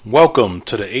Welcome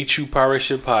to the HU Pirate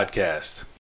Ship Podcast.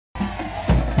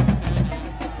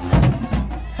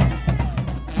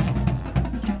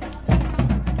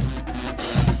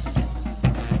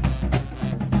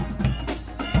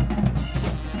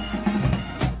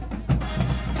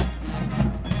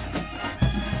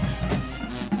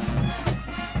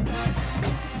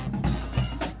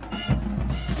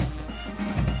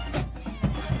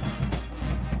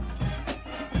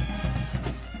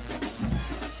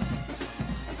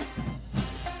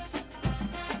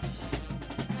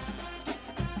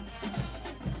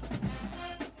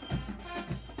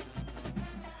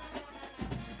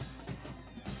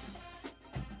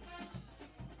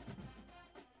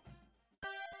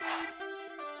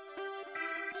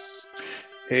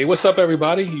 Hey, what's up,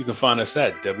 everybody? You can find us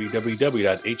at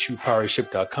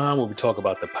www.hupirateship.com, where we talk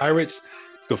about the pirates.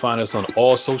 You can find us on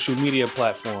all social media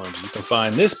platforms. You can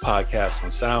find this podcast on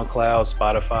SoundCloud,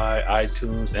 Spotify,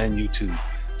 iTunes, and YouTube.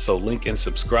 So link and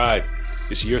subscribe.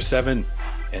 It's year 7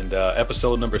 and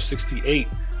episode number 68.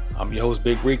 I'm your host,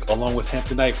 Big Reek, along with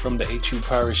Hamptonite from the HU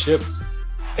Pirate Ship.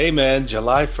 Hey, man,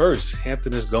 July 1st,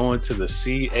 Hampton is going to the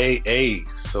CAA.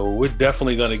 So we're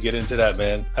definitely going to get into that,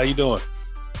 man. How you doing?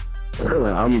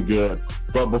 I'm good.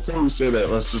 But before we say that,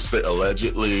 let's just say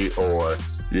allegedly or,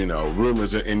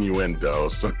 rumors and innuendo.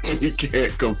 So you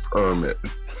can't confirm it.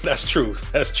 That's true.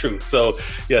 That's true. So,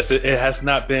 yes, it has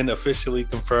not been officially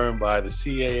confirmed by the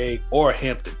CAA or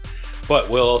Hampton. But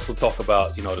we'll also talk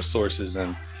about, the sources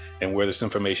and where this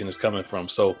information is coming from.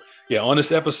 So, yeah, on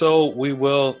this episode, we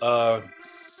will go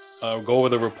over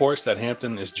the reports that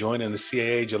Hampton is joining the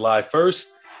CAA July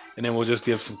 1st. And then we'll just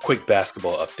give some quick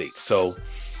basketball updates. So,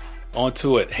 on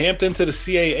to it. Hampton to the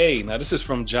CAA. Now, this is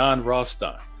from John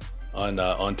Rothstein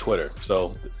on Twitter.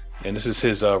 So, and this is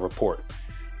his report.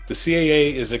 The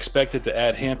CAA is expected to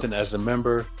add Hampton as a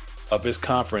member of his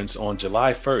conference on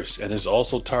July 1st and is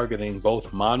also targeting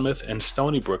both Monmouth and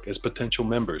Stony Brook as potential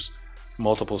members.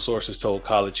 Multiple sources told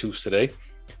College Hoops today.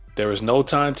 There is no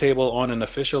timetable on an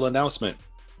official announcement.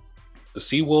 The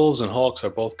Seawolves and Hawks are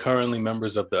both currently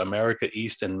members of the America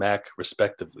East and MAC,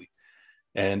 respectively.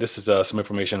 And this is some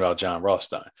information about John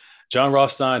Rothstein. John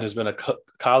Rothstein has been a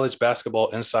college basketball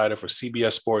insider for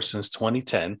CBS Sports since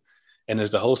 2010 and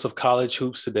is the host of College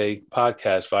Hoops Today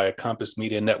podcast via Compass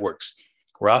Media Networks.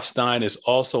 Rothstein is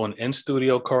also an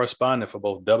in-studio correspondent for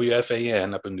both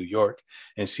WFAN up in New York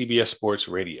and CBS Sports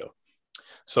Radio.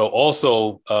 So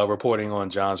also reporting on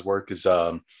John's work is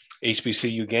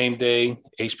HBCU Game Day,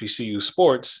 HBCU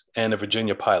Sports, and the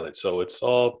Virginia Pilot. So it's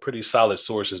all pretty solid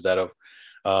sources that have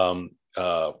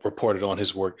reported on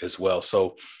his work as well.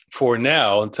 So for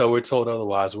now, until we're told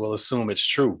otherwise, we'll assume it's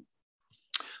true.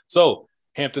 So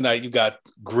Hamptonite, you got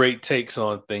great takes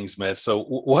on things, man. So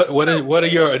what are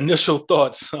your initial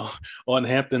thoughts on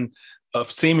Hampton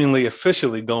seemingly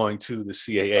officially going to the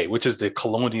CAA, which is the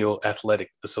Colonial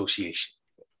Athletic Association?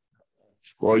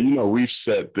 Well, we've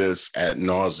said this ad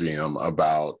nauseum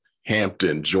about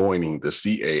Hampton joining the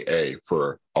CAA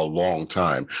for a long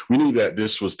time. We knew that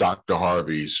this was Dr.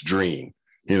 Harvey's dream,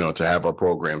 to have our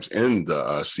programs in the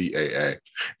CAA.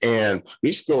 And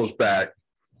this goes back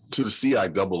to the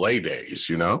CIAA days,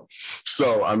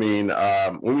 So,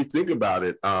 when we think about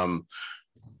it, Dr.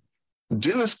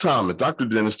 Dennis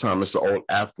Thomas, the old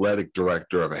athletic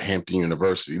director of Hampton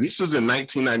University. This is in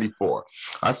 1994.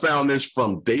 I found this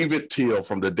from David Teal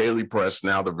from the Daily Press,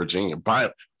 now the Virginian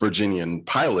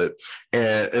Pilot.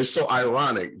 And it's so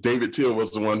ironic. David Teal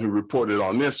was the one who reported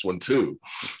on this one, too.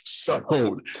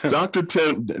 So this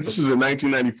is in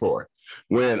 1994.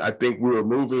 When I think we were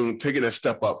taking a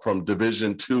step up from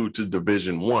Division II to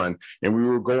Division I, and we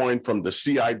were going from the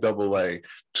CIAA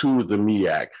to the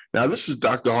MEAC. Now, this is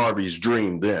Dr. Harvey's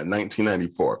dream then,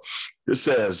 1994. It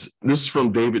says, this is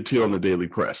from David Teal in the Daily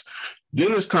Press.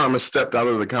 Dennis Thomas stepped out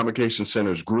of the Convocation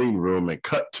Center's green room and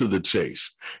cut to the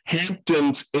chase.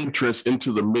 Hampton's entrance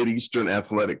into the Mid-Eastern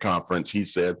Athletic Conference, he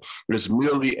said, is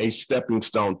merely a stepping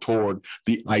stone toward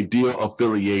the ideal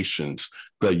affiliations: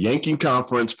 the Yankee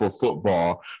Conference for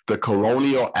football, the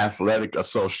Colonial Athletic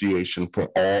Association for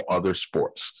all other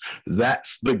sports.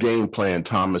 That's the game plan,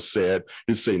 Thomas said.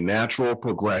 It's a natural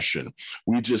progression.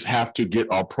 We just have to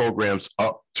get our programs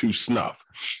up to snuff.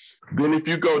 Then if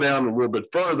you go down a little bit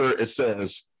further, it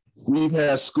says, we've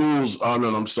had schools,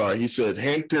 he said,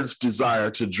 Hampton's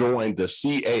desire to join the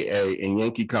CAA and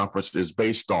Yankee Conference is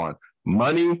based on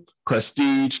money,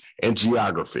 prestige, and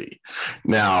geography.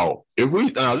 Now,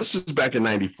 this is back in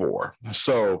 94.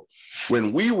 So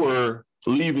when we were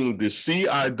leaving the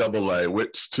CIAA,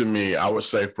 which to me, I would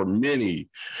say for many,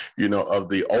 of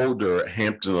the older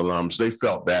Hampton alums, they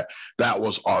felt that that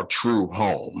was our true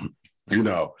home.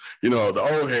 The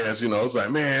old heads, it's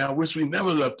like, man, I wish we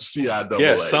never left the Yeah,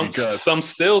 CIAA because some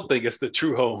still think it's the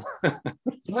true home. it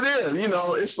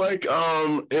is, it's like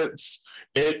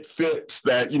it fits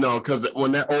that, because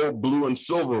when that old blue and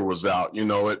silver was out,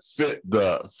 it fit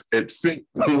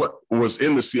what was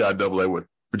in the CIAA with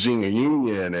Virginia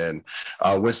Union and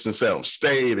Winston-Salem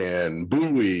State and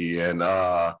Bowie and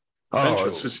Central.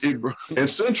 it's just and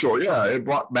Central, yeah. It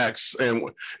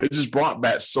just brought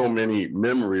back so many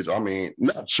memories. I mean,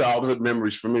 not childhood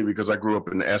memories for me because I grew up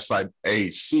in the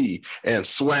SIAC and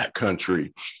SWAC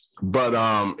country, but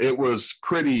it was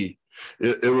pretty.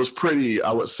 It was pretty,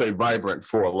 I would say, vibrant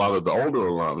for a lot of the older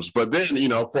alums. But then,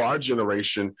 for our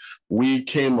generation, we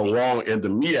came along in the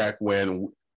MEAC when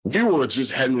we were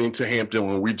just heading into Hampton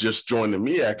when we just joined the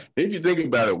MEAC. If you think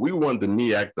about it, we won the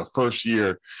MEAC the first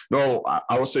year. No,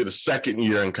 I would say the second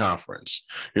year in conference.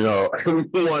 We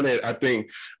won it, I think,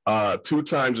 2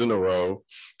 times in a row.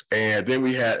 And then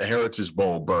we had a Heritage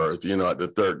Bowl berth, at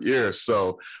the third year.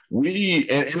 So and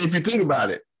if you think about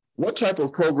it, what type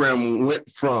of program went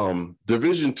from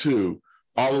Division II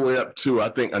all the way up to, I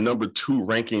think, a number 2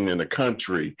 ranking in the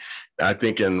country, I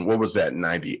think in, what was that,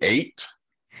 98?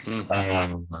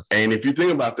 Mm-hmm. And if you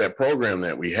think about that program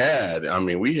that we had, I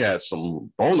mean, we had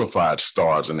some bona fide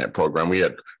stars in that program. We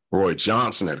had Roy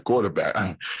Johnson at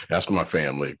quarterback. That's my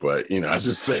family, but I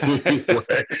just say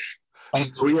anyway.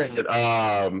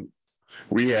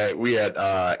 We had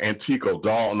Antico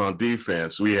Dalton on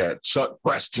defense. We had Chuck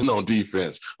Preston on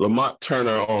defense. Lamont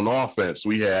Turner on offense.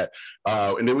 We had,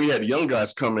 and then we had young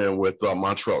guys come in with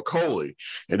Montrell Coley,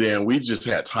 and then we had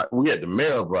the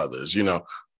Mayer brothers.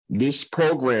 This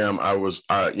program,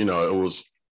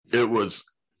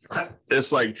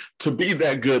 it's like to be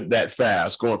that good that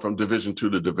fast, going from Division II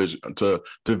to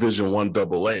Division I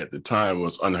AA at the time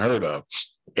was unheard of,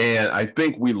 and I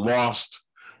think we lost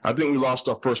our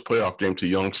first playoff game to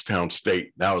Youngstown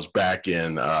State. That was back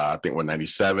in, I think,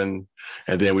 97.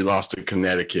 And then we lost to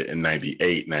Connecticut in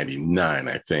 98, 99,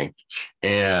 I think.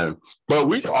 But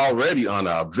we were already on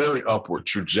a very upward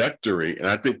trajectory. And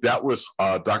I think that was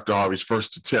Dr. Harvey's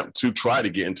first attempt to try to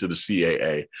get into the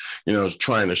CAA.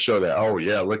 Trying to show that, oh,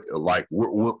 yeah, look, like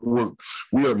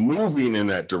we are moving in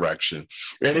that direction.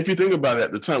 And if you think about it,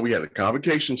 at the time, we had a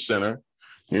convocation center,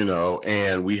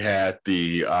 and we had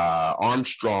the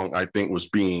Armstrong, I think, was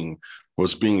being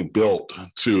built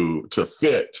to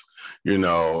fit.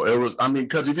 It was,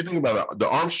 because if you think about it, the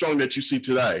Armstrong that you see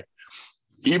today,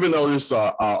 even though it's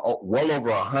a well over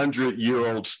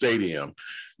 100-year-old stadium,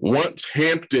 once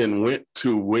Hampton went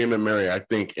to William & Mary, I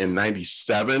think in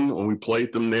 97 when we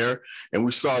played them there, and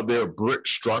we saw their brick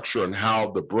structure and how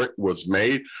the brick was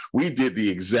made, we did the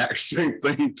exact same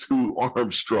thing to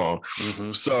Armstrong.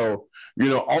 Mm-hmm. So,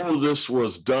 all of this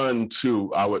was done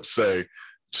to, I would say,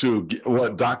 to get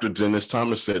what Dr. Dennis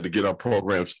Thomas said, to get our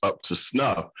programs up to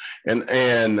snuff.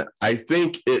 And I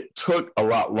think it took a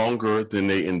lot longer than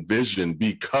they envisioned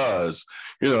because,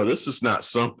 this is not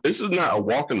a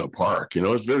walk in the park,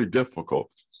 it's very difficult.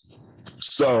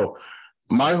 So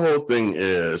my whole thing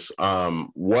is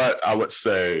what I would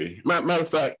say, matter of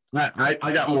fact,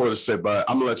 I got more to say, but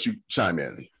I'm gonna let you chime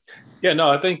in. Yeah,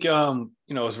 no, I think,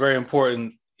 it's very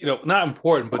important, not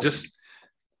important, but just,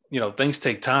 things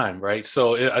take time, right?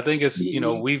 So I think it's,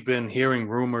 we've been hearing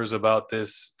rumors about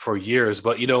this for years,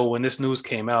 but, when this news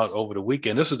came out over the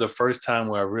weekend, this was the first time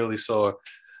where I really saw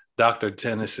Dr.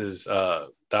 Dennis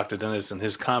and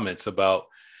his comments about,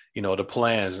 the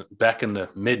plans back in the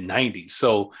mid 90s.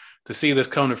 So to see this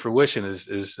come to fruition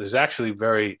is actually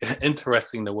very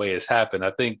interesting the way it's happened.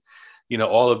 I think,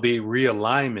 all of the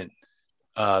realignment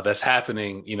that's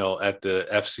happening, at the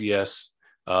FCS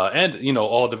and,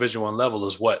 all Division I level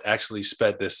is what actually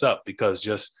sped this up, because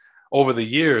just over the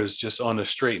years, just on the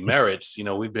straight merits,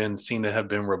 we've been seen to have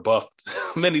been rebuffed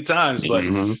many times, but,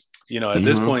 at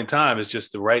this point in time, it's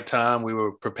just the right time. We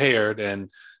were prepared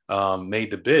and made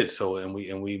the bid. So, and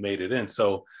we made it in.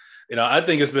 So, I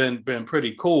think it's been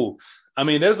pretty cool. I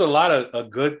mean, there's a lot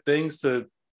of good things to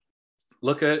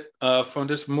look at from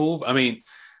this move. I mean,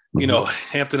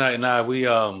 Hamptonite and I, we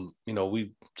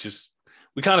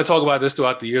kind of talk about this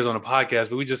throughout the years on the podcast,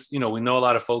 but we just, we know a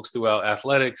lot of folks throughout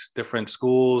athletics, different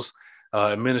schools,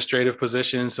 administrative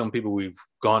positions, some people we've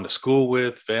gone to school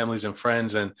with, families and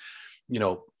friends. And,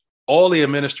 all the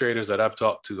administrators that I've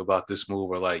talked to about this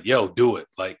move are like, yo, do it,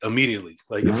 like immediately.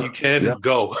 Like if you can,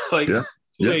 go. Like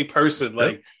a person,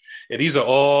 like, and these are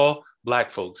all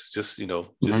Black folks, just really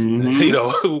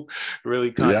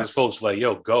conscious folks, like,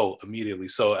 yo, go immediately.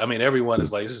 So, I mean, everyone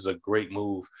is like, this is a great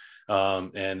move.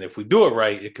 And if we do it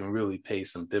right, it can really pay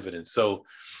some dividends. So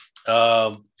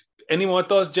Any more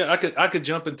thoughts, Jeff? I could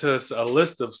jump into a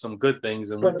list of some good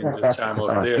things, and we can just chime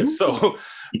off there. So,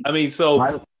 I mean,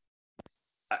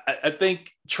 I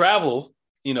think travel,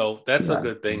 that's a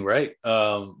good thing, right?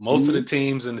 Most of the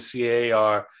teams in the CAA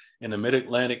are in the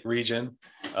Mid-Atlantic region.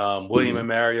 William and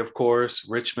Mary, of course,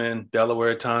 Richmond,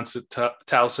 Delaware,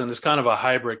 Towson. It's kind of a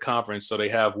hybrid conference. So they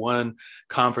have one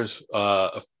conference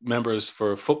of members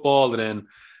for football and then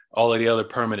all of the other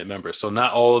permanent members. So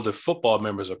not all of the football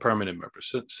members are permanent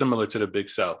members, similar to the Big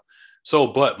South.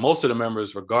 So, but most of the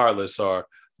members, regardless, are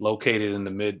located in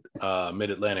the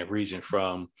Mid-Atlantic region,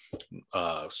 from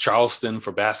Charleston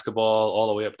for basketball all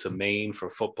the way up to Maine for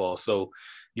football. So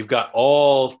you've got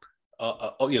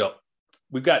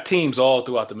we've got teams all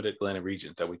throughout the Mid-Atlantic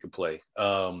region that we can play.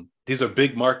 These are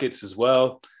big markets as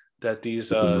well that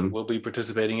these will be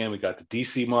participating in. We got the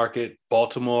DC market,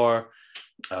 Baltimore,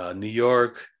 New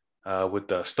York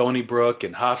with Stony Brook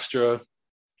and Hofstra.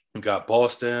 You got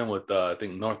Boston with I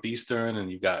think Northeastern, and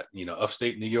you got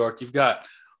upstate New York. You've got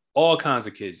all kinds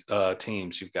of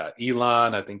teams. You've got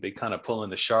Elon. I think they kind of pull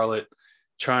in the Charlotte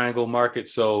Triangle market.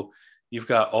 So you've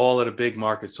got all of the big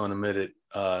markets on the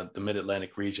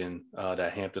Mid-Atlantic region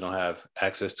that Hampton will have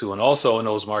access to. And also in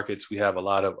those markets, we have a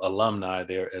lot of alumni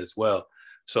there as well.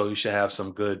 So you should have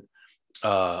some good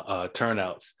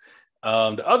turnouts.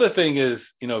 The other thing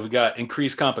is, we got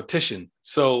increased competition.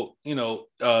 So,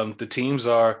 the teams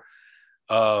are,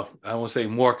 I won't say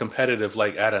more competitive,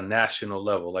 like at a national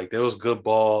level. Like there was good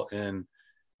ball in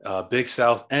Big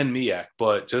South and MEAC,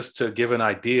 but just to give an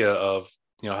idea of,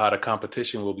 how the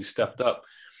competition will be stepped up.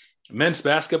 Men's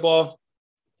basketball,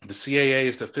 the CAA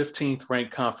is the 15th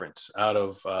ranked conference out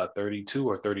of 32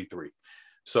 or 33.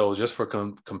 So just for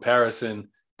comparison,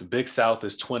 the Big South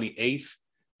is 28th.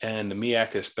 And the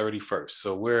MEAC is 31st.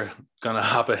 So we're going to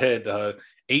hop ahead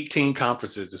 18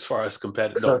 conferences as far as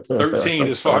competitive, 13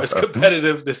 as far as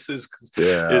competitive this is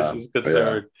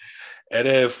concerned. Yeah. And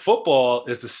then football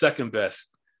is the second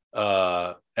best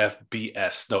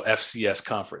FCS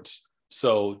conference.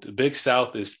 So the Big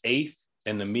South is 8th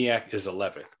and the MEAC is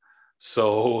 11th.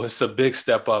 So it's a big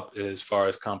step up as far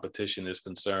as competition is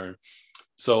concerned.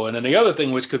 So, and then the other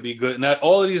thing, which could be good, and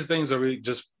all of these things are really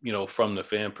just, from the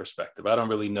fan perspective. I don't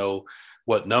really know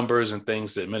what numbers and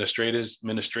things the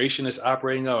administration is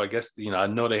operating on. I guess, I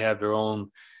know they have their own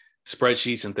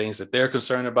spreadsheets and things that they're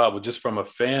concerned about, but just from a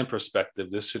fan perspective,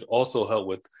 this should also help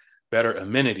with better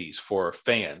amenities for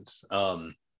fans,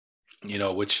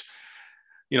 which,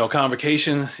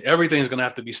 convocation, everything's going to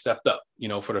have to be stepped up,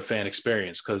 for the fan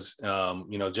experience. Cause,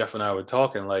 Jeff and I were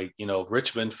talking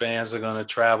Richmond fans are going to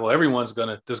travel. There's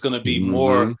going to be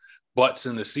more butts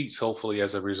in the seats, hopefully,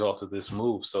 as a result of this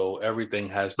move. So everything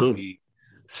has to be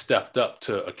stepped up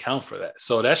to account for that.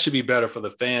 So that should be better for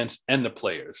the fans and the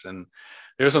players. And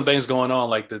there's some things going on,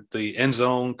 like the end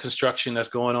zone construction that's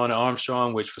going on in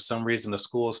Armstrong, which for some reason the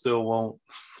school still won't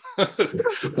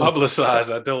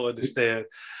publicize. I don't understand.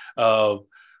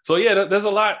 So yeah, there's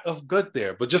a lot of good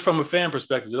there, but just from a fan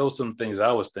perspective, those are some things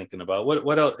I was thinking about.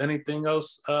 What else? Anything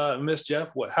else, Miss Jeff?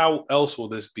 How else will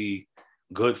this be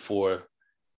good for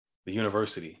the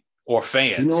university or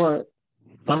fans? You know what?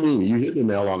 I mean, you hit the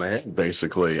nail on the head,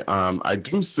 basically. I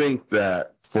do think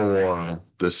that for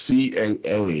the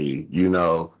CAA,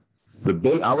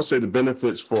 I would say the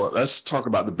benefits let's talk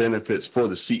about the benefits for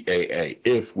the CAA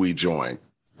if we join.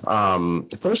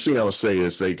 The first thing I would say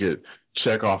is they could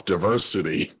check off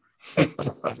diversity. I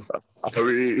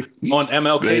mean, on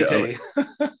MLK Day.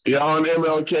 On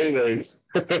MLK Day.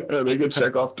 They could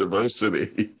check off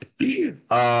diversity.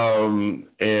 And,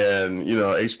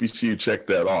 HBCU checked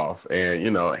that off.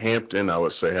 And, Hampton, I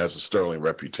would say, has a sterling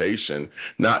reputation.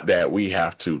 Not that we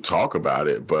have to talk about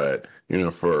it, but,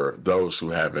 for those who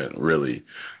haven't really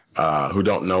who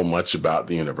don't know much about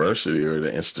the university or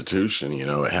the institution,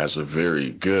 it has a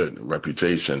very good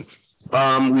reputation.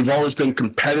 We've always been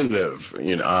competitive.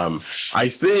 I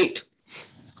think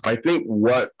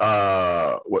what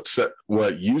set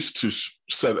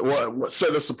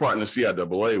us apart in the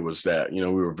CIAA was that we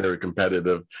were very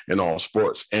competitive in all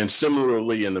sports, and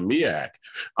similarly in the MEAC.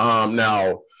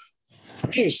 Now,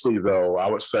 obviously, though,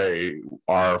 I would say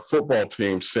our football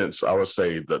team since, I would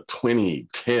say, the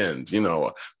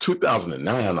 2010s,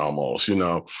 2009 almost,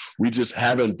 we just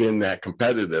haven't been that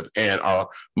competitive. And our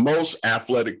most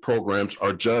athletic programs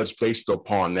are judged based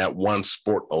upon that one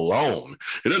sport alone.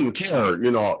 It doesn't care,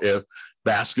 if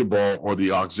basketball or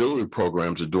the auxiliary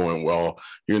programs are doing well,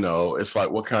 it's like,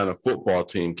 what kind of football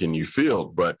team can you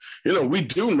field? But, we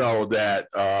do know that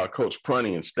Coach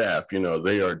Prunty and staff,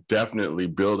 they are definitely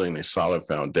building a solid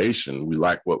foundation. We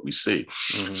like what we see.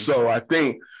 Mm-hmm. So I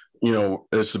think,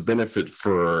 it's a benefit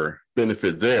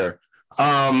there.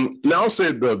 Now I'll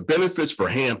say the benefits for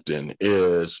Hampton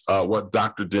is what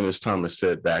Dr. Dennis Thomas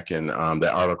said back in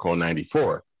that article in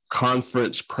 94,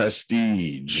 conference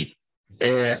prestige.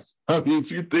 And I mean,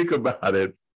 if you think about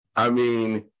it, I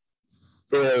mean,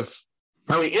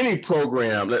 any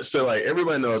program, let's say like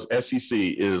everybody knows SEC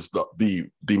is the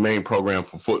main program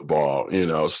for football,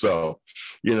 so,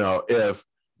 if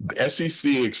the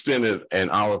SEC extended an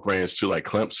olive branch to like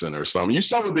Clemson or something, you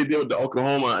saw what they did with the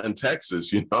Oklahoma and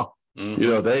Texas,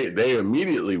 they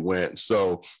immediately went.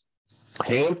 So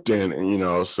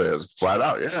Hampton, says flat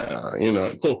out,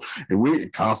 and we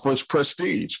conference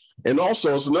prestige. And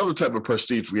also it's another type of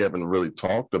prestige we haven't really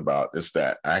talked about is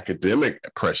that academic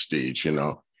prestige, And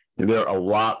there are a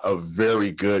lot of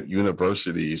very good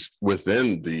universities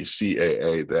within the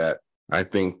CAA that I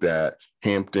think that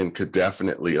Hampton could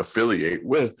definitely affiliate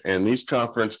with. And these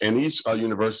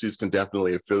universities can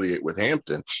definitely affiliate with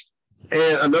Hampton.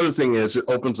 And another thing is it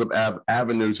opens up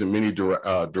avenues in many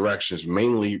directions,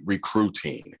 mainly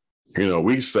recruiting.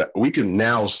 We can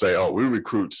now say, oh, we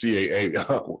recruit CAA.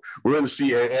 We're in the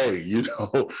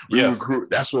CAA, we recruit.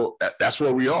 That's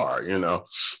what we are, a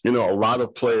lot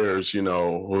of players,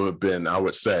 who have been, I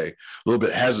would say, a little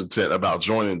bit hesitant about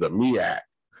joining the MEAC,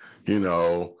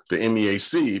 the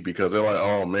MEAC, because they're like,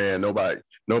 oh man,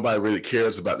 nobody really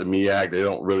cares about the MEAC. They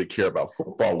don't really care about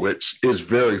football, which is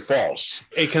very false.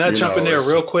 Hey, can I jump in there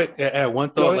real quick? Add one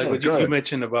thought, like what you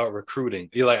mentioned about recruiting.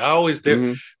 You're like,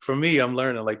 for me, I'm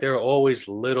learning, like there are always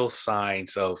little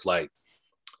signs of like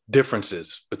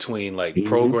differences between like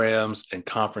programs and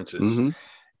conferences.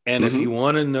 And if you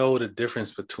want to know the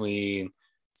difference between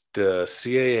the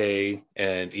CAA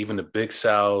and even the Big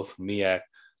South, MEAC,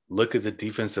 look at the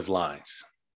defensive lines.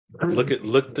 Look at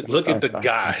the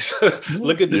guys.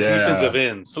 Look at the defensive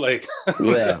ends. Like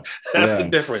that's the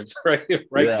difference, right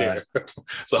there.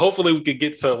 So hopefully we could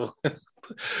get some.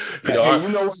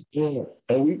 And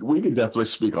we could definitely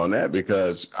speak on that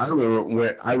because I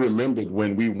remembered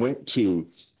when we went to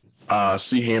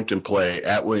see Hampton play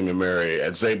at William & Mary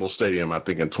at Zabel Stadium, I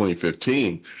think in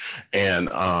 2015, and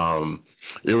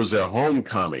it was their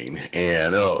homecoming,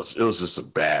 and it was just a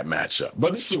bad matchup.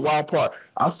 But this is the wild part.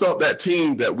 I felt that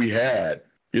team that we had,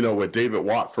 with David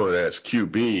Watford as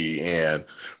QB, and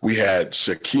we had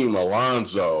Shaquem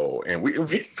Alonzo, and we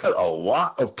had a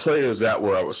lot of players that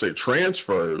were, I would say,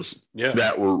 transfers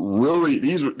that were really,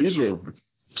 these were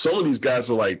some of these guys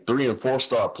were like 3- and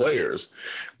 4-star players.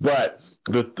 But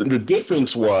the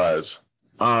difference was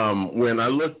when I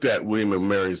looked at William &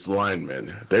 Mary's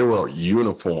linemen, they were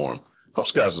uniform.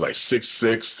 Those guys were like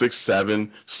 6'6", 6'7",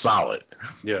 solid.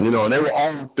 Yeah. And they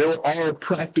were all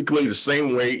practically the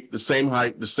same weight, the same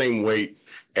height, the same weight.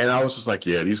 And I was just like,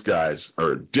 yeah, these guys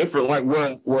are different. Like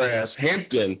whereas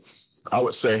Hampton, I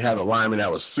would say, had a lineman that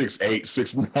was 6'8",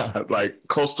 6'9", like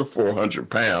close to 400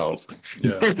 pounds.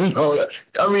 Yeah.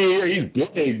 I mean, he's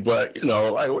big, but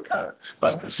like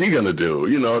what's he gonna do?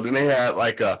 Then they had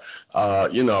like a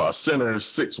center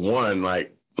 6'1",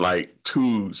 like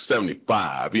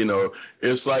 275.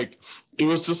 It's like it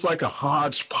was just like a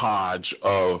hodgepodge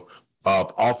of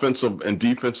offensive and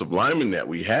defensive linemen that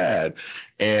we had,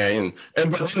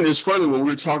 but it's funny when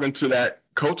we were talking to that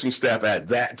coaching staff at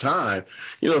that time.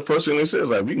 The first thing they said is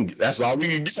like, that's all we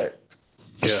can get.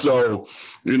 Yeah. So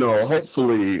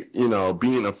hopefully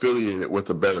being affiliated with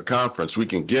a better conference, we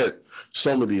can get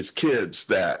some of these kids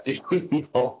that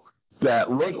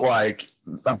that look like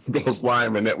those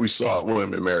linemen that we saw at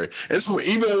William & Mary. And so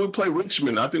even when we played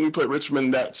Richmond, I think we played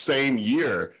Richmond that same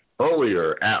year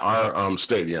earlier at our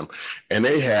stadium, and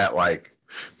they had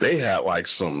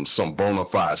some bona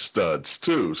fide studs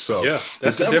too. So yeah,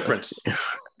 that's the difference.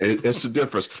 It's the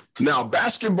difference. Now,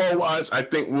 basketball-wise, I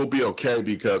think we'll be okay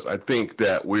because I think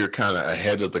that we're kind of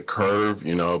ahead of the curve,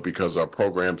 because our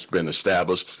program's been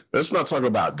established. Let's not talk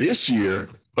about this year,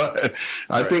 but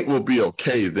I think we'll be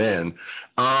okay then.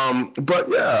 But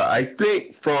yeah, I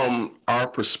think from our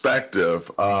perspective,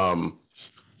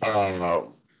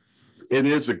 it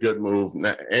is a good move.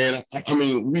 And I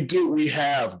mean, we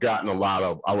have gotten a lot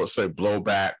of, I would say,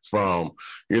 blowback from,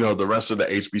 the rest of the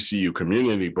HBCU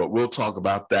community, but we'll talk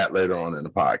about that later on in the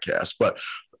podcast. But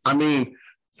I mean,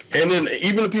 and then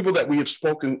even the people that we have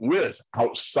spoken with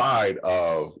outside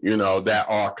of, that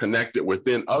are connected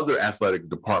within other athletic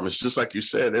departments, just like you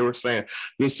said, they were saying,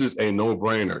 this is a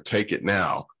no-brainer, take it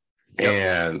now.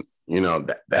 Yep.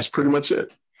 And, that's pretty much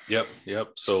it. Yep.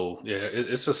 So yeah,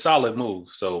 it's a solid move.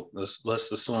 So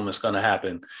let's assume it's going to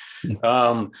happen.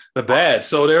 The bad.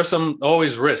 So there's some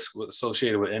always risk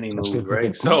associated with any move,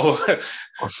 right? So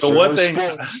one thing.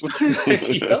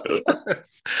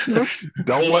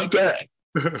 Don't want that.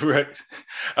 Right.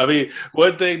 I mean,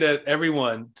 one thing that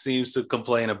everyone seems to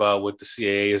complain about with the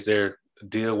CAA is their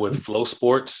deal with Flow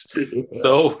Sports.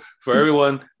 So, for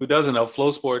everyone who doesn't know,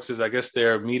 Flow Sports is, I guess,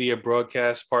 their media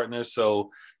broadcast partner.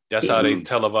 So that's how they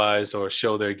televise or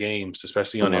show their games,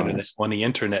 especially on the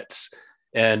internets.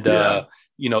 And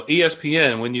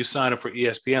ESPN, when you sign up for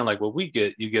ESPN, like what we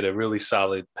get, you get a really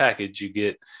solid package. You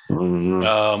get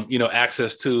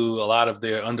access to a lot of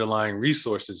their underlying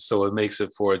resources. So it makes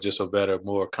it for just a better,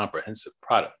 more comprehensive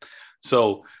product.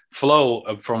 So Flow,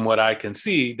 from what I can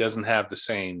see, doesn't have the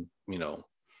same,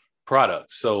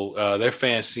 product. So their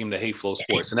fans seem to hate Flow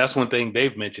Sports. And that's one thing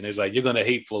they've mentioned is like, you're going to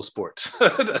hate Flow Sports.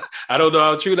 I don't know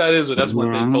how true that is, but that's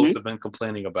one thing folks have been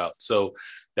complaining about. So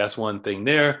that's one thing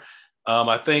there.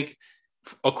 I think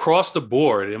across the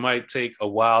board, it might take a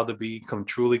while to become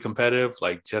truly competitive.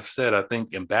 Like Jeff said, I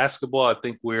think in basketball, I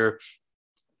think we'll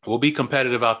be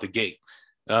competitive out the gate.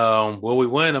 Will we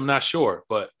win? I'm not sure,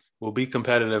 but we'll be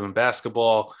competitive in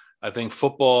basketball. I think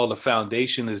football, the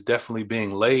foundation is definitely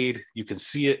being laid. You can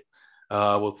see it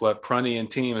with what Prunty and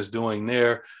team is doing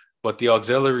there, but the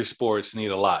auxiliary sports need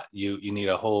a lot. You need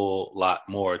a whole lot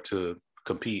more to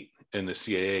compete in the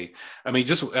CAA. I mean,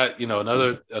 just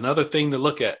another thing to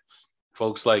look at,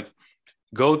 folks. Like,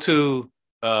 go to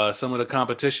some of the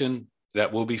competition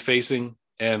that we'll be facing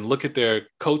and look at their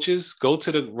coaches. Go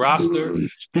to the roster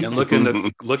and look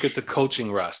at the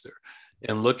coaching roster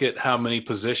and look at how many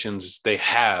positions they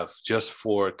have just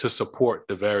to support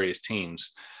the various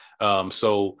teams.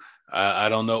 So I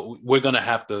don't know. We're going to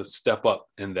have to step up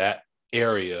in that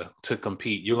area to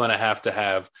compete. You're going to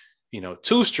have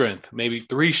 2 strength, maybe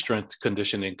 3 strength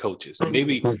conditioning coaches.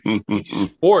 Maybe each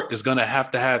sport is going to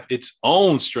have its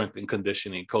own strength and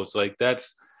conditioning coach. Like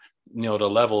that's, the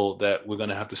level that we're going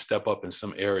to have to step up in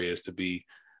some areas to be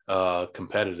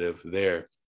competitive there.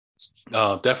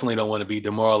 Definitely don't want to be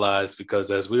demoralized because,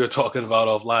 as we were talking about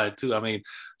offline too, I mean,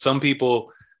 some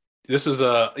people, this is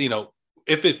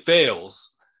if it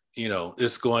fails,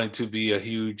 it's going to be a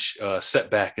huge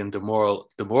setback and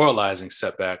demoralizing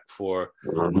setback for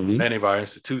many of our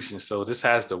institutions. So this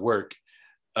has to work.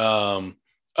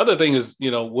 Other thing is,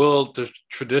 how will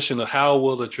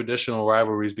the traditional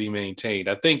rivalries be maintained?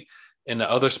 I think in the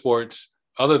other sports,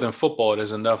 other than football,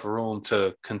 there's enough room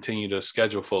to continue to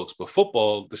schedule folks. But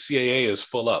football, the CAA is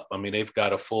full up. I mean, they've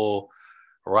got a full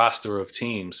roster of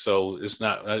teams. So it's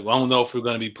not, I don't know if we're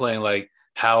going to be playing like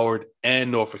Howard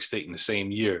and Norfolk State in the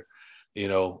same year,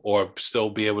 or still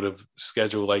be able to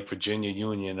schedule like Virginia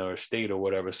Union or State or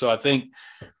whatever. So I think,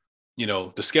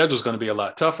 the schedule is going to be a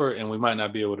lot tougher and we might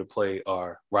not be able to play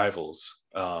our rivals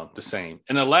the same.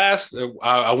 And the last,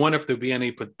 I wonder if there'll be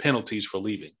any penalties for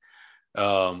leaving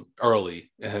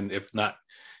early. And if not,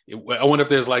 I wonder if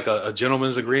there's like a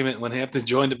gentleman's agreement when Hampton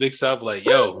joined the Big South, like,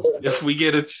 yo, if we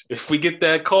get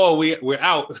that call, we're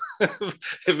out.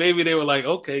 And maybe they were like,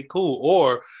 okay, cool.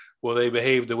 Or will they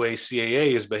behave the way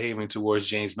CAA is behaving towards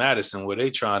James Madison, where they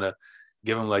trying to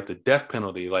give them like the death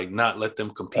penalty, like not let them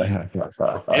compete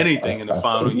anything in the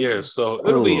final year. So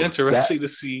it'll be interesting to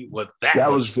see what that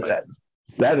looks like.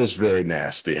 That is very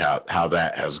nasty how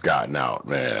that has gotten out,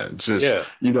 man. Just,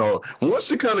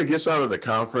 once it kind of gets out of the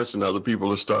conference and other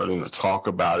people are starting to talk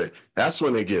about it, that's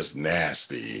when it gets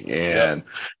nasty. And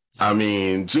I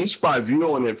mean, just by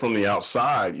viewing it from the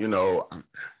outside,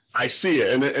 I see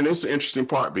it. And it's an interesting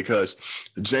part because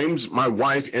my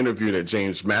wife interviewed at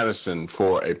James Madison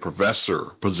for a professor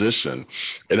position.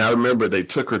 And I remember they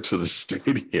took her to the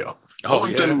stadium.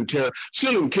 She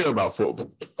didn't care about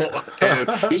football. And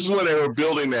this is when they were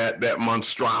building that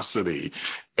monstrosity.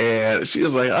 And she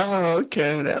was like, oh,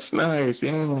 okay, that's nice.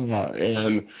 Yeah.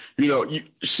 And,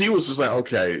 she was just like,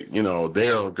 okay,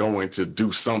 they're going to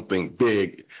do something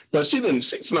big. But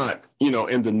she's not,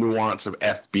 in the nuance of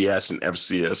FBS and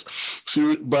FCS.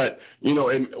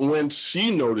 And when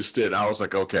she noticed it, I was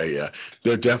like, okay, yeah,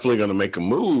 they're definitely going to make a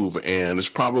move. And it's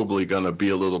probably going to be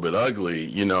a little bit ugly,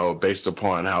 based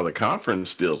upon how the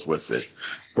conference deals with it.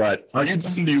 But are you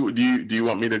done? Do you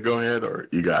want me to go ahead or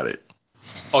you got it?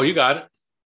 Oh, you got it.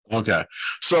 Okay.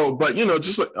 So, but,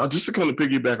 just to kind of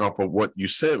piggyback off of what you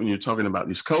said when you're talking about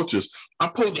these coaches, I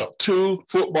pulled up 2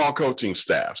 football coaching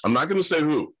staffs. I'm not going to say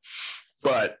who,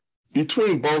 but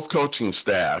between both coaching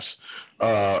staffs,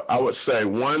 I would say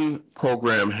one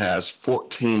program has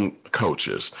 14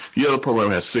 coaches. The other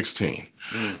program has 16.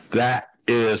 That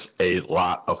is a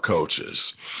lot of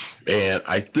coaches. And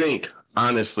I think,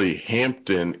 honestly,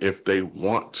 Hampton, if they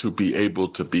want to be able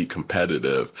to be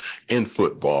competitive in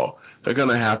football, they're going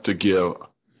to have to give,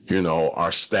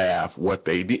 our staff what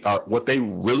they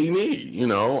really need.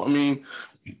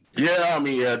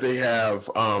 They have,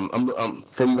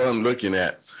 from what I'm looking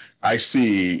at, I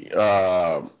see,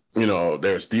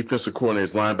 there's defensive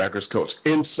coordinators, linebackers coach,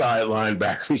 inside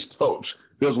linebackers coach.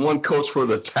 There's one coach for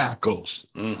the tackles.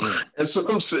 Mm-hmm. And so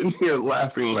I'm sitting here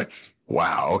laughing like,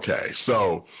 wow, okay.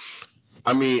 So,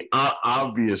 I mean,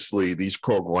 obviously these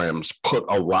programs put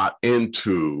a lot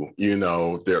into,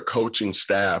 their coaching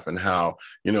staff and how,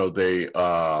 they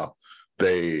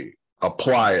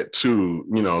apply it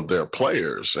to, their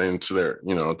players and to their,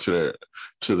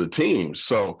 to the team.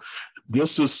 So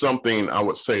this is something I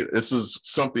would say, this is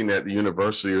something that the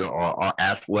university or our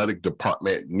athletic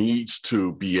department needs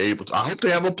to be able to, I hope they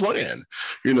have a plan.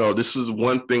 This is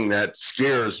one thing that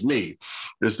scares me,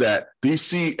 is that these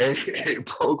CAA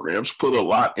programs put a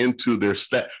lot into their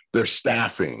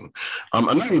staffing.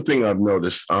 Another thing I've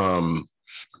noticed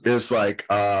is like,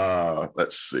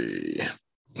 let's see,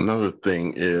 another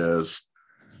thing is,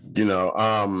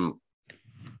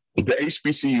 the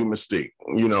HBCU mystique.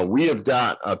 We have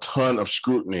got a ton of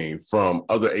scrutiny from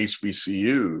other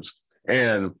HBCUs.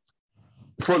 And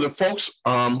for the folks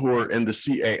who are in the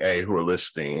CAA who are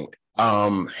listening,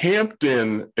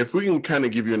 Hampton, if we can kind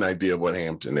of give you an idea of what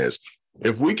Hampton is,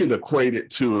 if we can equate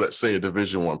it to, let's say, a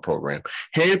Division I program,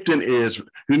 Hampton is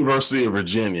University of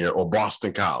Virginia or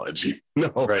Boston College.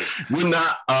 Right.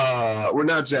 We're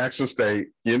not Jackson State.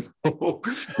 We're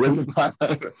not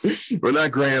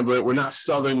Grambling. We're not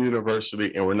Southern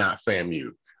University, and we're not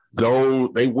FAMU. Though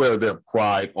they wear their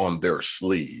pride on their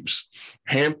sleeves.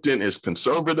 Hampton is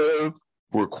conservative.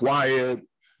 We're quiet.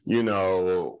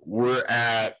 We're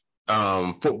at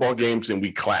football games and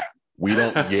we clap. We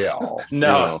don't yell.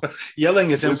 No,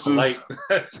 yelling is impolite.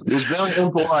 It's very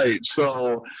impolite.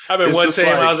 So I remember one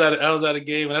time I was at a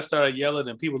game and I started yelling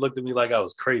and people looked at me like I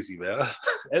was crazy, man.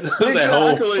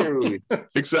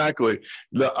 Exactly.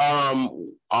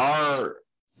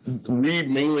 We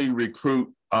mainly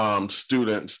recruit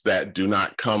students that do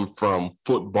not come from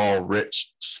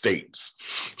football-rich states.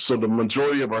 So the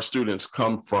majority of our students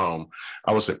come from,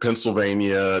 I would say,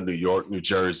 Pennsylvania, New York, New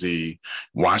Jersey,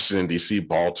 Washington, D.C.,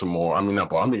 Baltimore.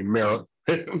 Maryland.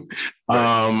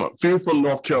 Few from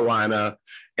North Carolina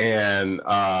and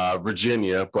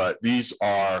Virginia, but these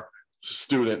are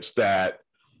students that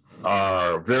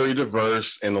are very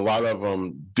diverse, and a lot of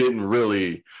them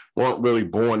weren't really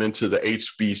born into the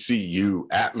HBCU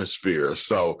atmosphere.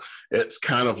 So it's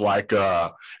kind of like,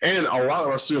 and a lot of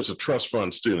our students are trust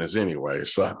fund students anyway.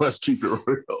 So let's keep it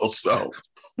real.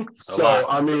 But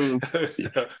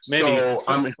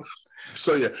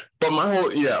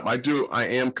I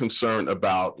am concerned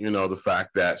about, the fact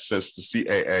that since the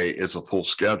CAA is a full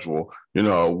schedule,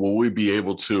 will we be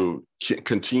able to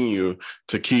continue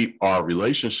to keep our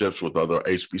relationships with other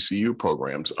HBCU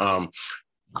programs?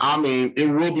 It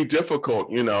will be difficult,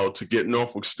 to get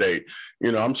Norfolk State.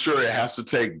 I'm sure it has to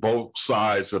take both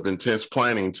sides of intense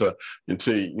planning to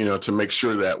make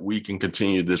sure that we can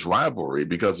continue this rivalry,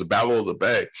 because the Battle of the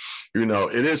Bay,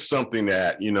 it is something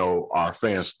that, our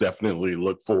fans definitely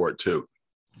look forward to.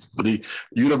 The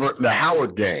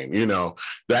Howard game,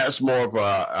 that's more of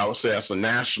I would say that's a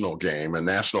national game, a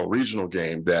national regional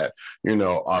game that,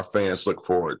 our fans look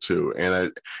forward to.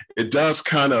 And it does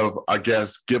kind of, I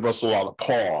guess, give us a lot of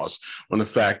pause on the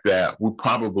fact that we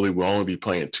probably will only be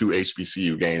playing 2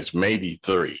 HBCU games, maybe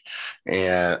 3.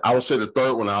 And I would say the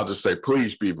third one, I'll just say,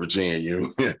 please be Virginia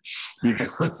Union,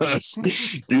 because,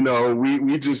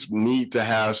 we just need to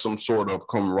have some sort of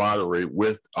camaraderie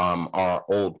with our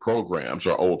old programs,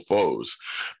 our old foes.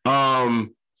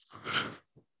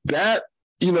 That,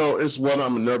 is what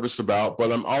I'm nervous about,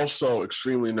 but I'm also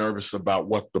extremely nervous about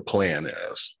what the plan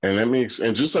is.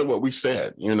 And just like what we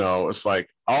said, it's like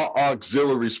our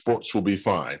auxiliary sports will be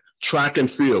fine. Track and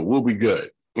field will be good.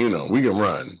 We can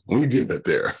run. We get it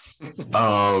there.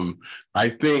 I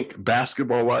think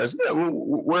basketball-wise,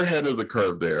 we're ahead of the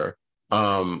curve there.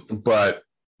 But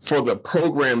for the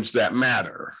programs that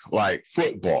matter, like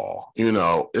football,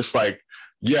 it's like,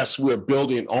 yes, we're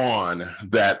building on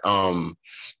that,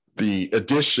 the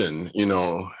addition, in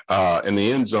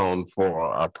the end zone for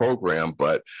our program.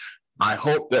 But I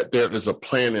hope that there is a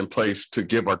plan in place to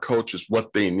give our coaches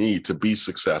what they need to be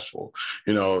successful,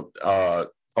 or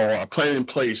a plan in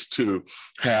place to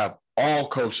have all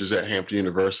coaches at Hampton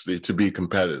University to be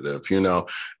competitive. You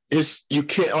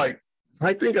can't, like,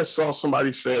 I think I saw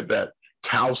somebody said that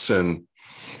Towson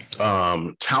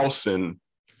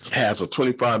has a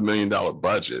 $25 million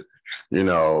budget.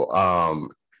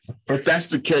 If that's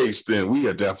the case, then we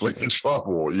are definitely in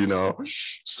trouble,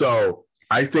 So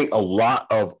I think a lot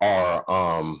of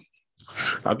our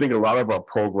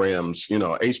programs,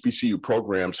 HBCU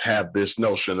programs, have this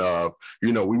notion of,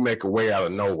 we make a way out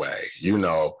of no way,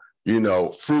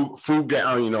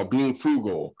 being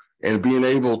frugal, and being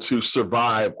able to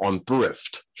survive on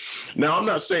thrift. Now, I'm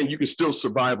not saying you can still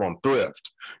survive on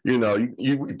thrift. You know,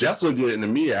 we definitely did it in the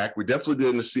MEAC. We definitely did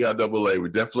it in the CIAA. We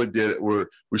definitely did it. We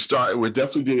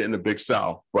definitely did it in the Big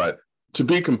South. But to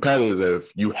be competitive,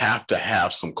 you have to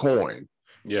have some coin.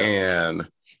 Yeah. And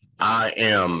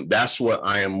that's what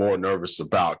I am more nervous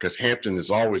about, because Hampton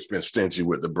has always been stingy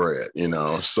with the bread, you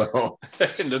know, so.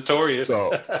 Notorious.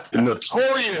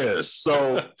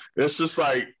 So it's just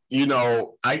like, you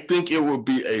know, I think it would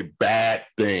be a bad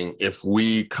thing if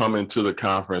we come into the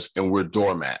conference and we're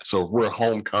doormats. So if we're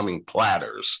homecoming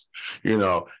platters, you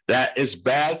know, that is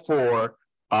bad for,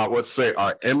 let's say,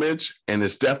 our image. And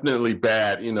it's definitely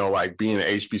bad, you know, like being an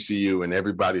HBCU and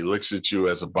everybody looks at you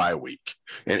as a bye week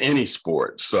in any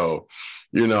sport. So,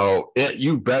 you know,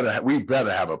 we better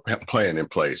have a plan in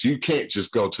place. You can't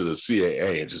just go to the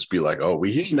CAA and just be like, oh,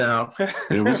 we here now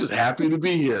and we're just happy to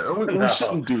be here. We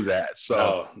shouldn't do that.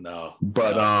 So no.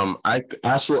 But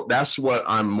that's what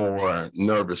I'm more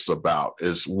nervous about,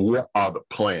 is what are the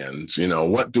plans? You know,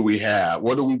 what do we have?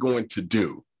 What are we going to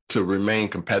do to remain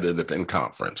competitive in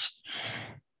conference?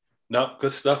 No,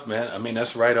 good stuff, man. I mean,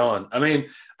 that's right on. I mean,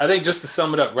 I think just to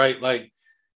sum it up, right? Like,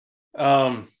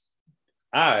 I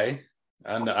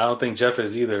don't think Jeff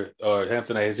is either, or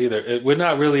Hampton is either. We're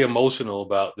not really emotional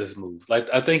about this move.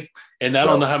 Like, I think, and I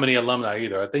don't know how many alumni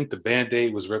either. I think the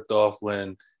Band-Aid was ripped off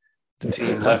when the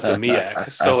team left the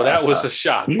MEAC. So that was a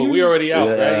shock, but we already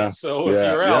out, right? So if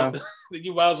you're out, then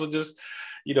you might as well just,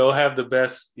 you know, have the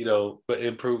best, you know, but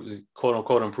improve, quote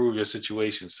unquote, improve your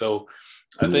situation. So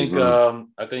I think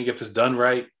if it's done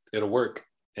right, it'll work.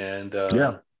 And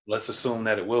let's assume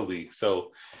that it will be.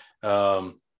 So,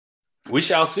 we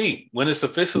shall see when it's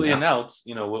officially announced.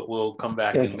 You know, we'll come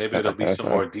back and maybe it'll be some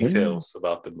more details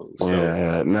about the move. So.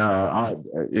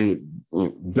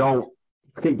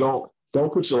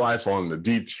 Don't put your life on the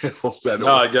details.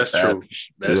 That's true.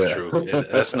 That's true.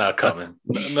 That's not coming.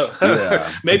 No.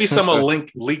 Maybe some will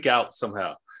leak out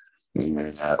somehow.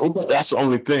 Yeah. That's the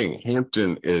only thing.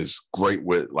 Hampton is great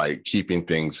with like keeping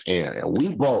things in, and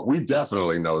we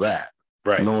definitely know that.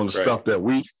 Right. Knowing the stuff that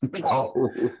we know.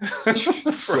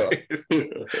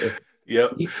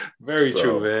 Yep. Very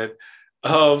true,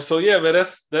 man. So yeah, man,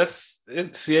 that's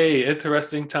CAA,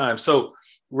 interesting time. So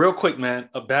real quick, man,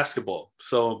 basketball.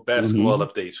 So basketball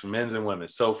updates for men's and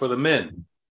women's. So for the men,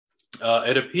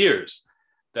 it appears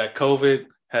that COVID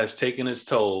has taken its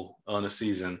toll on the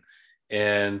season,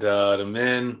 and the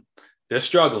men, they're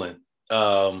struggling.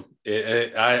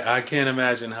 I can't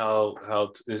imagine how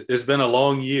it's been a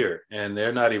long year, and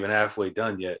they're not even halfway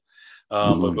done yet.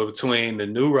 But between the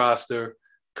new roster,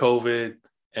 COVID,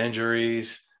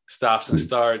 injuries, stops and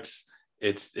starts,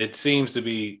 it seems to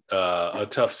be a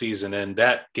tough season. And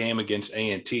that game against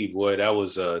A&T, boy, that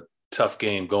was a tough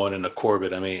game going into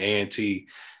Corbett. I mean, A&T,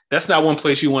 that's not one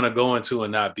place you want to go into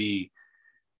and not be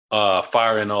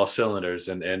firing all cylinders,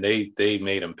 and they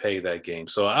made them pay that game.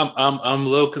 So I'm a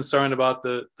little concerned about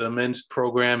the men's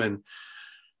program and,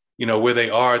 you know, where they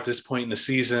are at this point in the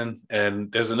season. And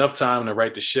there's enough time to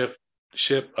right the ship.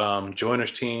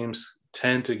 Joiners teams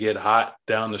tend to get hot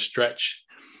down the stretch,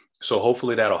 so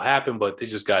hopefully that'll happen. But they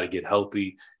just got to get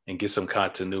healthy and get some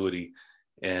continuity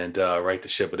and right the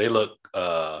ship. But they look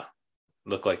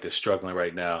like they're struggling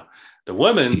right now. The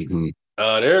women.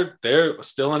 They're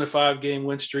still on a 5-game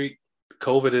win streak.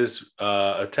 COVID has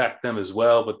attacked them as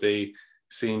well, but they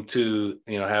seem to,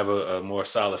 you know, have a more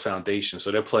solid foundation.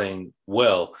 So they're playing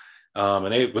well. But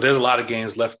there's a lot of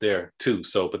games left there too.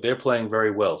 So, but they're playing very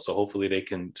well. So hopefully they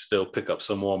can still pick up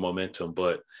some more momentum.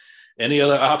 But any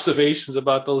other observations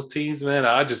about those teams, man?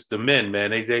 The men,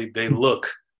 man, they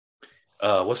look,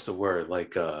 what's the word?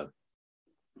 Like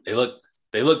they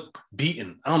look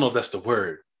beaten. I don't know if that's the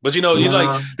word. But, you know,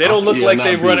 they don't look like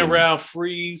they're running around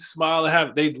free,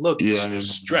 smiling, they look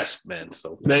stressed, man.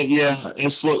 So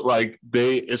it's like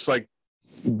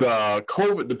the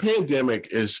COVID, the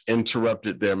pandemic has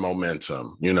interrupted their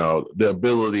momentum, you know, the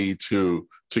ability to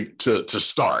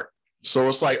start. So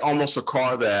it's like almost a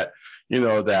car that, you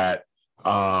know, that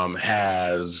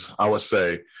has, I would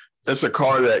say, it's a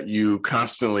car that you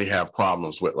constantly have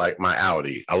problems with, like my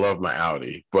Audi. I love my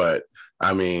Audi, but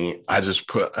I mean, I just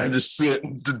sent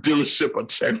the dealership a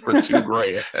check for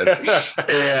 $2,000. And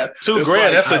 $2,000,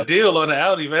 like, that's a deal on the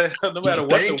Audi, man. No matter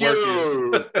what the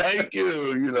work is. Thank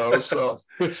you. You know, so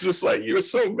it's just like, you're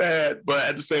so mad, but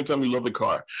at the same time, you love the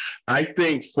car. I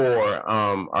think for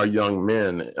our young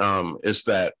men, is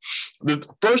that the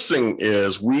first thing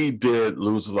is we did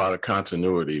lose a lot of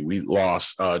continuity. We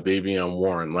lost Davion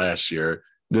Warren last year.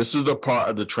 This is the part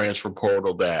of the transfer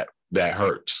portal that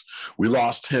hurts. We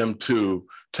lost him to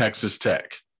Texas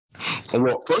Tech.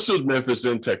 Well, first it was Memphis,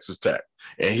 then Texas Tech.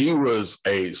 And he was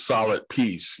a solid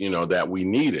piece, that we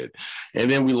needed.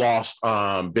 And then we lost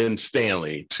Ben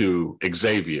Stanley to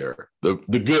Xavier, the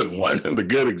good one, the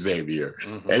good Xavier.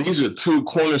 Mm-hmm. And these are two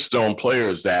cornerstone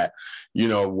players that,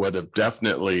 would have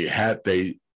definitely, had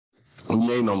they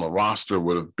remained on the roster,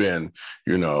 would have been,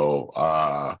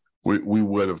 we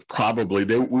would have probably,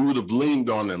 we would have leaned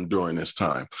on them during this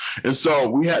time. And so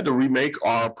we had to remake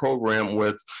our program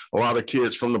with a lot of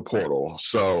kids from the portal.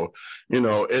 So,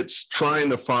 it's trying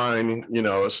to find,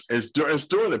 it's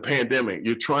during the pandemic,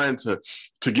 you're trying to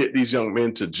get these young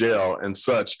men to gel in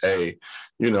such a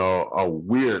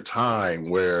weird time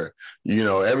where,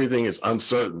 everything is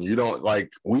uncertain. You don't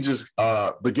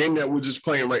the game that we're just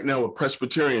playing right now with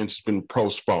Presbyterians has been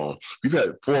postponed. We've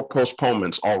had 4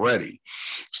 postponements already.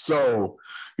 So,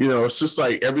 it's just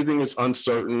like everything is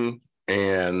uncertain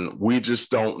and we just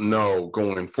don't know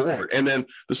going forward. And then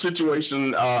the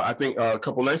situation, I think a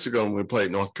couple nights ago when we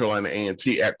played North Carolina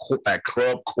A&T at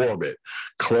Club Corbett.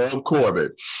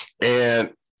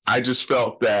 And I just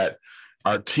felt that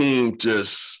our team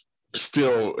just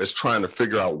still is trying to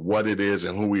figure out what it is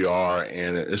and who we are.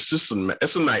 And it's just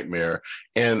it's a nightmare.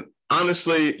 And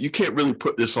honestly, you can't really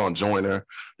put this on Joyner.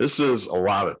 This is a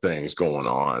lot of things going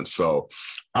on. So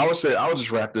I would say I'll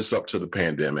just wrap this up to the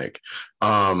pandemic.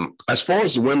 As far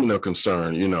as the women are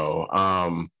concerned,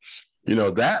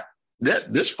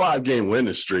 that this 5-game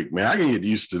winning streak, man, I can get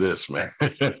used to this, man.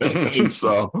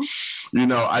 So,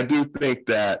 I do think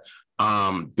that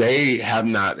they have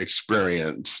not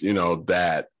experienced,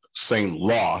 that same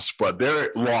loss, but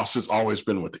their loss has always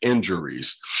been with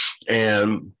injuries.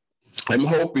 And I'm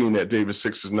hoping that David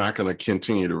Six is not going to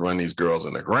continue to run these girls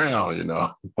in the ground,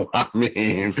 I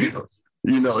mean,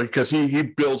 because he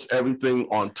builds everything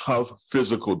on tough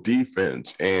physical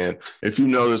defense. And if you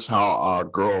notice how our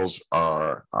girls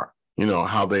are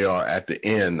how they are at the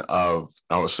end of,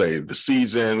 I would say, the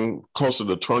season, close to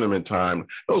the tournament time,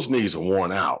 those knees are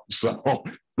worn out. So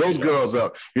those girls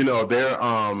are, they're,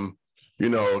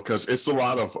 because it's a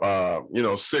lot of,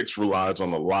 Six relies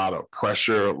on a lot of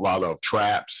pressure, a lot of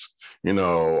traps,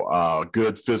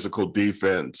 good physical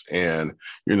defense and,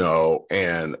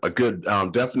 and a good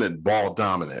definite ball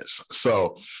dominance.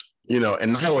 So,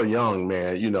 and Nyla Young,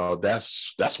 man,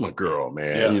 that's my girl,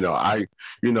 man. Yeah.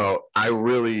 I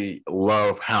really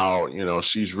love how,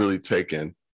 she's really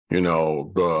taken,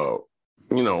 the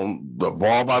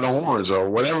ball by the horns or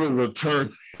whatever the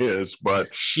term is. But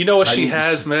what she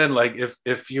has, man, like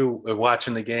if you are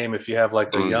watching the game, if you have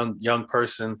like a young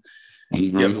person,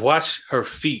 watch her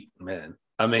feet, man.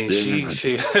 I mean,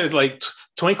 she like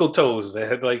twinkle toes,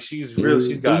 man. Like she's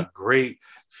got great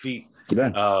feet,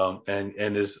 and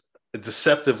is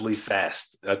deceptively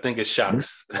fast. I think it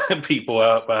shocks people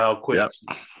out by how quick. Yep.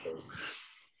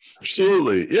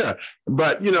 Absolutely, yeah.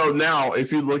 But now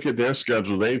if you look at their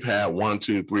schedule, they've had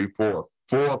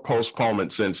 4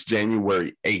 postponements since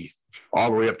January 8th, all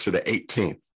the way up to the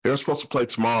 18th. They're supposed to play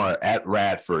tomorrow at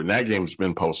Radford, and that game's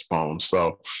been postponed.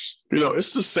 So,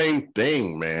 it's the same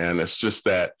thing, man. It's just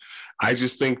that I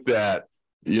just think that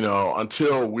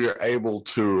until we're able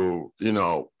to,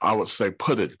 I would say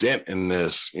put a dent in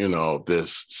this,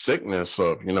 this sickness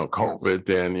of, COVID,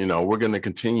 then, we're going to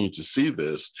continue to see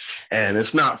this. And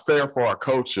it's not fair for our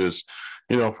coaches,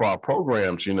 for our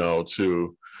programs,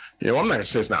 to, I'm not going to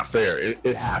say it's not fair.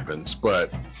 It happens,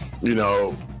 but,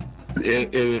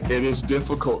 it is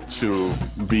difficult to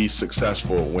be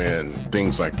successful when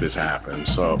things like this happen.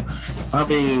 So, I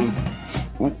mean,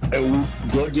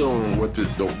 they're dealing with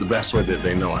the best way that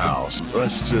they know how. So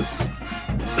let's just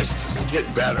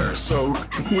get better so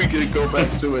we can go back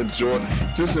to enjoy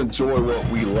what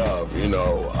we love,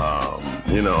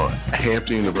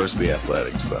 Hampton University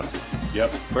athletics. So. Yep,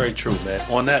 very true, man.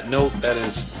 On that note, that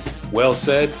is well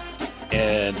said.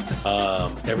 And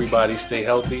everybody stay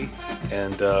healthy.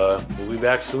 And we'll be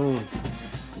back soon.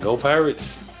 Go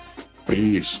Pirates.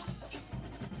 Peace.